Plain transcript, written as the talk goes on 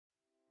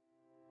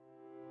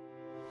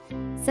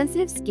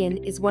Sensitive skin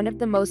is one of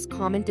the most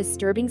common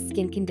disturbing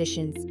skin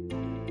conditions.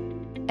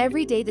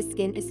 Every day the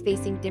skin is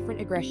facing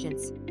different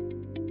aggressions.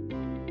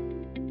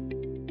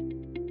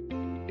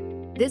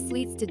 This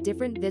leads to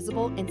different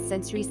visible and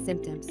sensory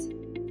symptoms.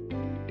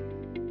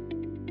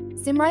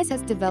 Symrise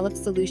has developed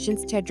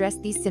solutions to address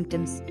these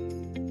symptoms.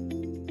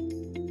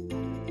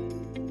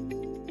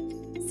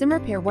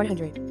 Repair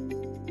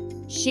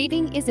 100.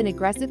 Shaving is an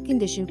aggressive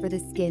condition for the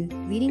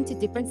skin, leading to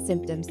different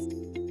symptoms.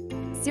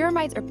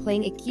 Ceramides are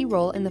playing a key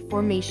role in the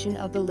formation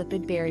of the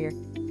lipid barrier.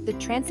 The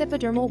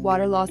transepidermal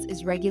water loss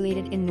is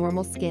regulated in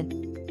normal skin.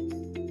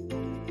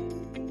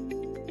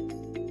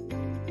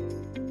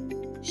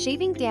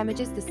 Shaving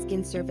damages the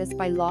skin surface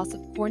by loss of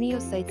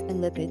corneocytes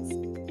and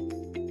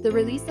lipids. The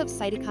release of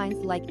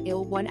cytokines like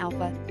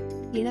IL-1-alpha,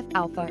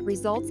 TNF-alpha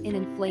results in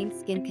inflamed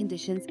skin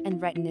conditions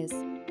and redness.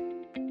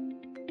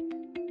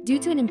 Due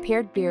to an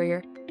impaired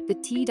barrier, the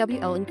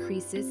TWL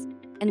increases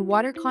and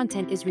water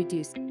content is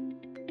reduced.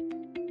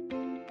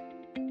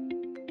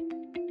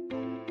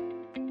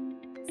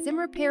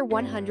 Repair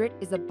 100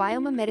 is a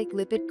biomimetic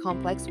lipid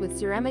complex with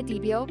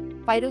ceramidibio,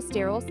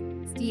 phytosterols,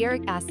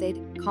 stearic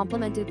acid,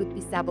 complemented with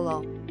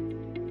bisabolol.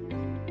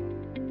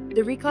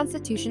 The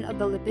reconstitution of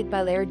the lipid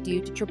bilayer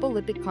due to triple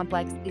lipid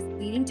complex is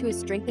leading to a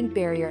strengthened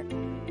barrier.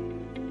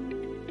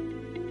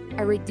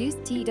 A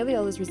reduced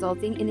TWL is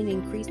resulting in an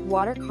increased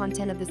water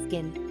content of the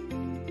skin.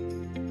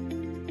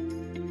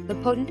 The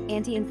potent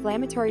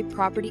anti-inflammatory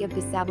property of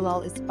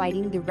bisabolol is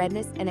fighting the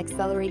redness and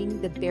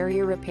accelerating the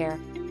barrier repair.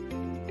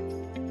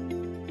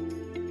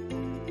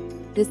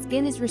 The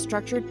skin is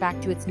restructured back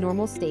to its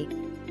normal state.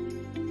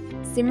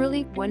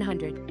 Similarly,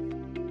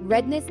 100.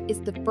 Redness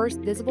is the first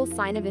visible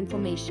sign of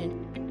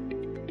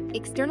inflammation.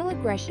 External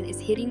aggression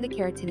is hitting the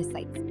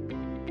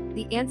keratinocytes.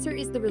 The answer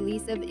is the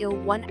release of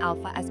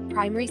IL-1-alpha as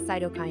primary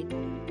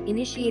cytokine,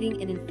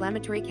 initiating an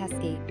inflammatory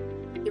cascade.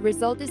 The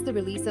result is the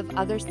release of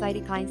other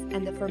cytokines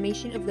and the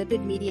formation of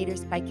lipid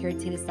mediators by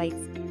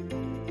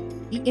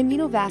keratinocytes. The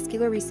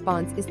immunovascular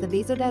response is the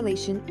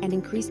vasodilation and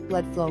increased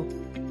blood flow.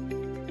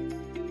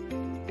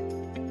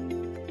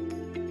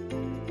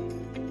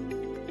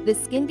 The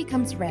skin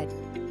becomes red.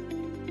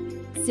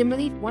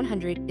 Similarly,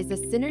 100 is a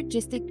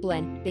synergistic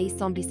blend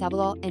based on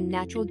bisabolol and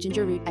natural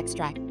ginger root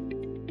extract.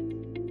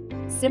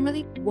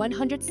 Similarly,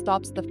 100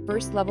 stops the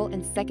first level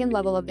and second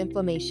level of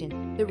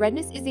inflammation. The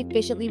redness is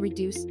efficiently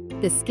reduced.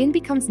 The skin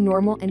becomes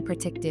normal and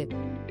protective.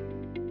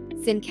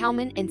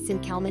 Syncalmin and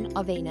Syncalmin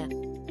avena.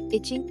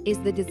 Itching is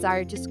the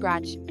desire to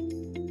scratch.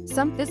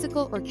 Some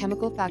physical or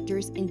chemical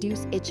factors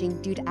induce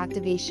itching due to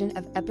activation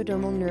of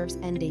epidermal nerves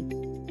ending.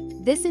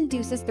 This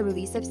induces the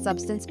release of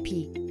substance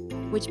P,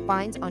 which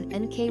binds on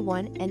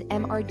NK1 and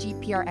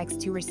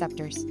MRGPRX2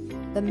 receptors.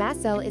 The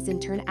mast cell is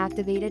in turn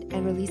activated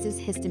and releases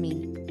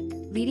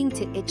histamine, leading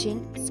to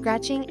itching,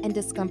 scratching, and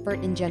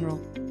discomfort in general.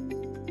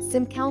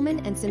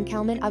 Syncalmin and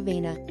Syncalmin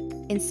avena,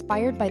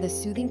 inspired by the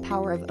soothing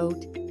power of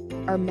oat,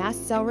 are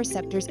mast cell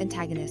receptors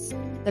antagonists.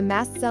 The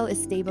mast cell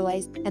is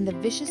stabilized and the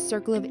vicious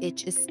circle of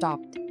itch is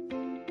stopped.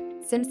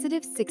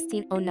 Sensitive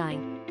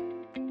 1609.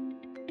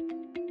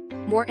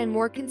 More and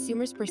more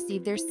consumers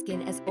perceive their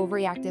skin as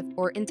overreactive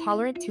or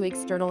intolerant to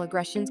external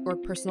aggressions or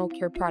personal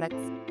care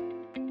products.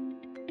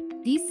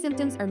 These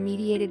symptoms are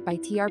mediated by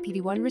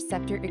TRPV1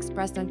 receptor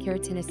expressed on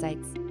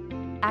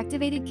keratinocytes.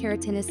 Activated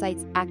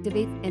keratinocytes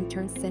activates and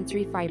turns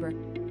sensory fiber.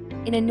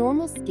 In a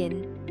normal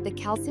skin, the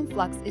calcium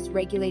flux is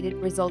regulated,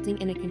 resulting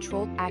in a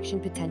controlled action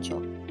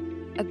potential.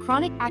 A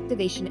chronic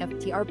activation of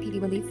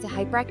TRPV1 leads to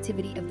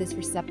hyperactivity of this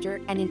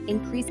receptor and an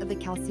increase of the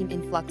calcium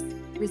influx,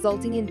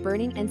 resulting in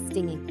burning and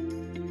stinging.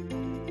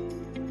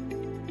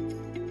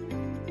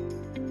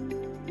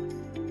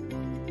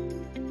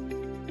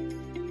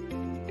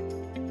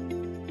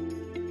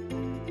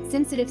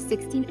 Sensitive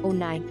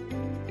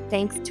 1609,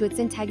 thanks to its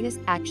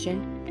antagonist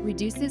action,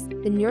 reduces the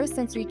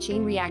neurosensory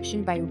chain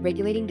reaction by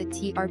regulating the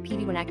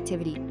TRPV1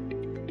 activity.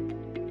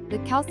 The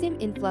calcium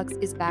influx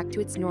is back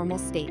to its normal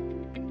state.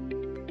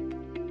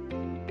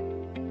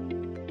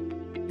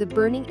 The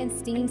burning and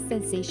stinging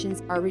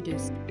sensations are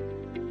reduced.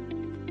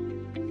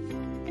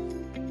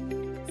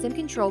 Skin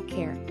control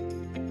care.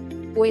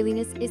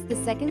 Oiliness is the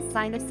second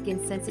sign of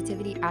skin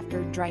sensitivity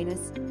after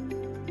dryness.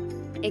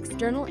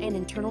 External and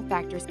internal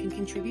factors can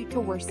contribute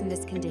to worsen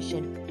this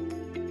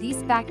condition.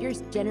 These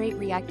factors generate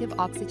reactive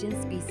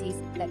oxygen species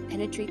that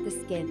penetrate the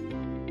skin.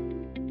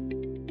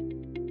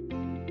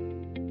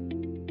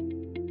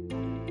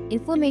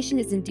 Inflammation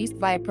is induced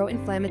via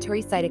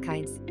pro-inflammatory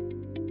cytokines.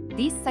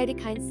 These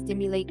cytokines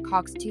stimulate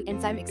COX-2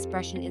 enzyme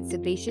expression in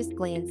sebaceous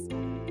glands,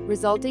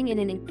 resulting in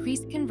an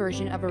increased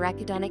conversion of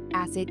arachidonic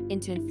acid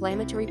into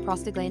inflammatory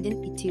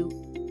prostaglandin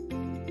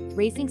E2,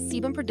 raising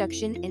sebum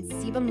production and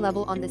sebum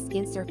level on the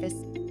skin surface.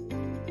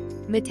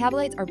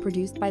 Metabolites are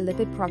produced by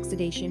lipid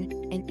peroxidation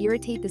and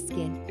irritate the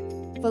skin.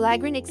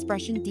 Filaggrin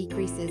expression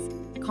decreases,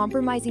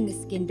 compromising the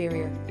skin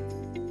barrier.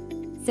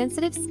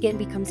 Sensitive skin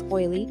becomes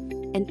oily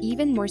and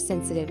even more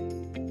sensitive.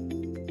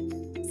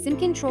 Skin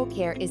Control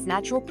Care is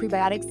natural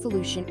prebiotic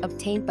solution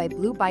obtained by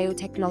Blue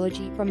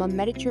Biotechnology from a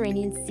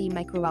Mediterranean sea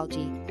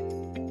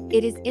microalgae.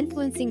 It is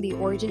influencing the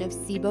origin of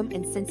sebum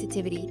and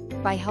sensitivity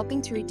by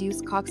helping to reduce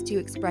COX-2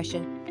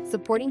 expression,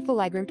 supporting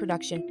filaggrin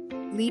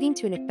production, leading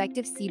to an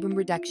effective sebum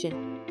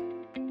reduction.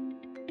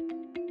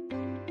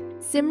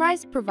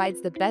 Symrise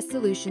provides the best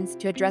solutions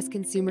to address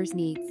consumers'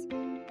 needs.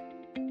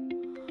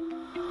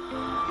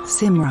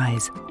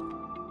 Symrise,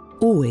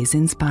 always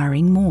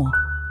inspiring more.